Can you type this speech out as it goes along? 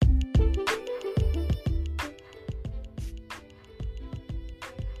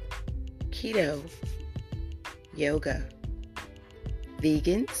keto, yoga,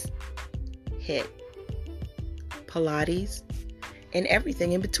 vegans, HIIT, Pilates, and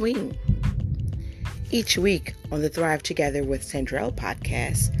everything in between. Each week on the Thrive Together with Sandrell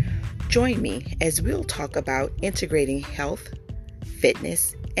podcast, join me as we'll talk about integrating health,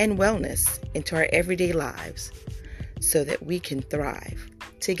 fitness, and wellness into our everyday lives so that we can thrive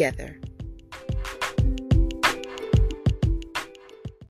together.